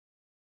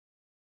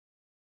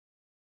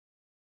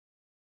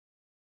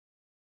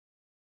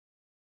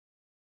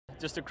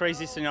just a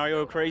crazy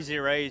scenario, crazy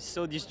race,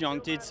 so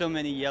disjointed, so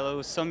many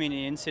yellows, so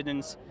many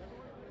incidents.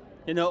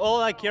 You know,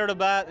 all I cared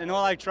about and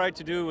all I tried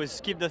to do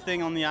was keep the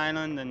thing on the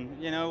island.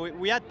 And, you know,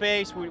 we had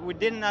pace. We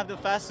didn't have the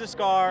fastest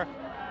car.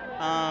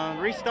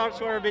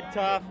 Restarts were a bit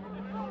tough.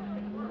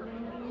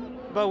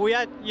 But we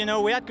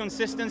had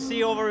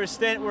consistency over a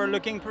stint. We were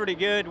looking pretty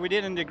good. We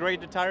didn't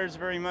degrade the tires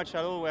very much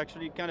at all. We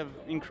actually kind of,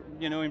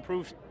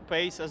 improved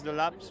pace as the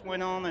laps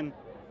went on. And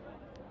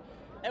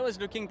it was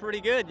looking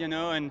pretty good, you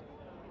know. And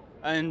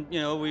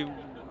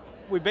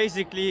we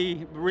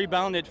basically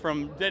rebounded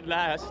from dead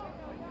last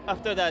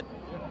after that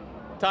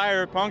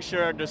tire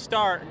puncture at the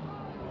start,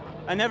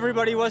 and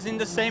everybody was in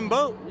the same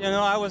boat. You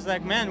know, I was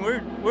like, man,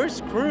 we're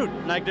screwed.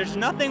 Like, there's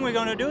nothing we're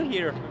gonna do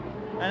here.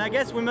 And I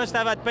guess we must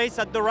have had pace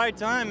at the right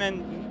time.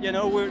 And you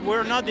know,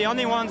 we're not the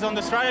only ones on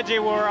the strategy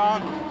we're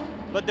on,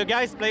 but the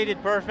guys played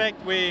it perfect.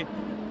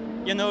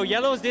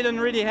 Yellows didn't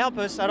really help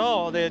us at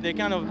all. They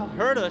kind of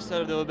hurt us a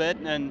little bit.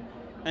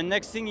 And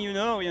next thing you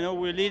know,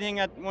 we're leading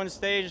at one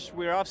stage.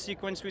 We're off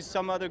sequence with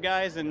some other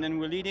guys, and then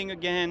we're leading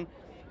again.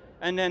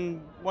 And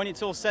then when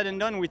it's all said and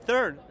done, we're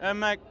third. I'm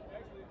like,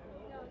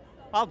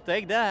 I'll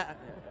take that.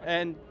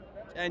 And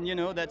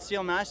that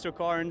Seal Master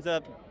car ends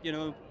up,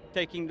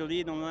 taking the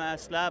lead on the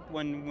last lap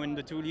when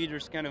the two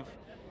leaders kind of,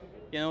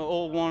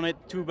 all want it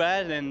too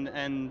bad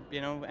and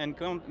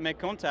make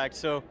contact.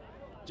 So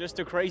just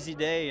a crazy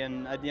day.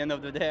 And at the end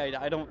of the day,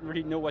 I don't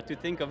really know what to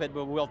think of it,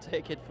 but we'll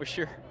take it for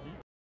sure.